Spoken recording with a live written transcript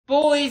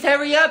Boys,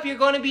 hurry up. You're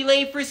going to be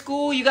late for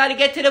school. You got to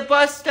get to the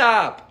bus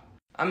stop.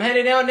 I'm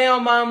heading out now,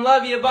 Mom.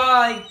 Love you.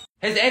 Bye.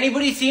 Has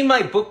anybody seen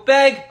my book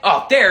bag?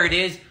 Oh, there it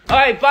is. All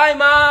right, bye,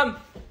 Mom.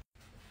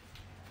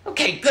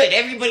 Okay, good.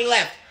 Everybody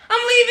left.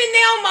 I'm leaving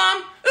now, Mom.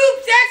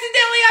 Oops,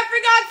 accidentally I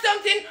forgot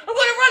something. I'm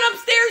going to run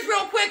upstairs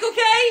real quick,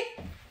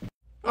 okay?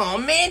 Oh,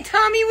 man,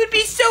 Tommy would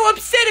be so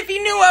upset if he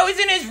knew I was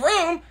in his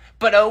room.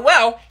 But oh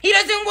well, he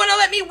doesn't want to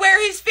let me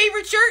wear his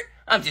favorite shirt.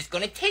 I'm just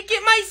going to take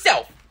it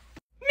myself.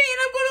 Man,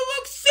 I'm going to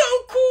look so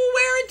cool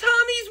wearing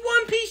Tommy's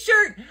one-piece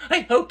shirt.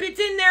 I hope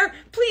it's in there.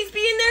 Please be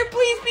in there.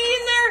 Please be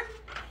in there.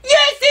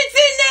 Yes, it's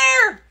in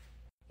there.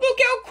 Look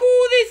how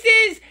cool this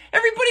is.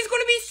 Everybody's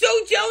going to be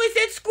so jealous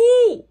at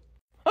school.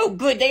 Oh,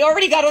 good. They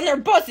already got on their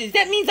buses.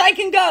 That means I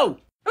can go.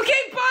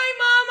 Okay, bye,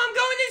 Mom. I'm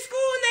going to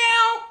school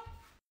now.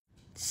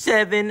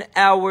 7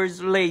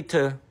 hours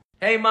later.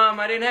 Hey, Mom,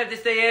 I didn't have to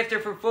stay after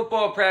for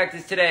football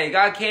practice today. It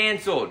got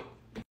canceled.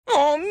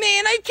 Oh,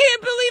 man, I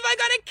can't believe I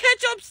got to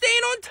catch up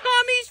staying on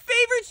Tommy's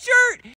favorite shirt.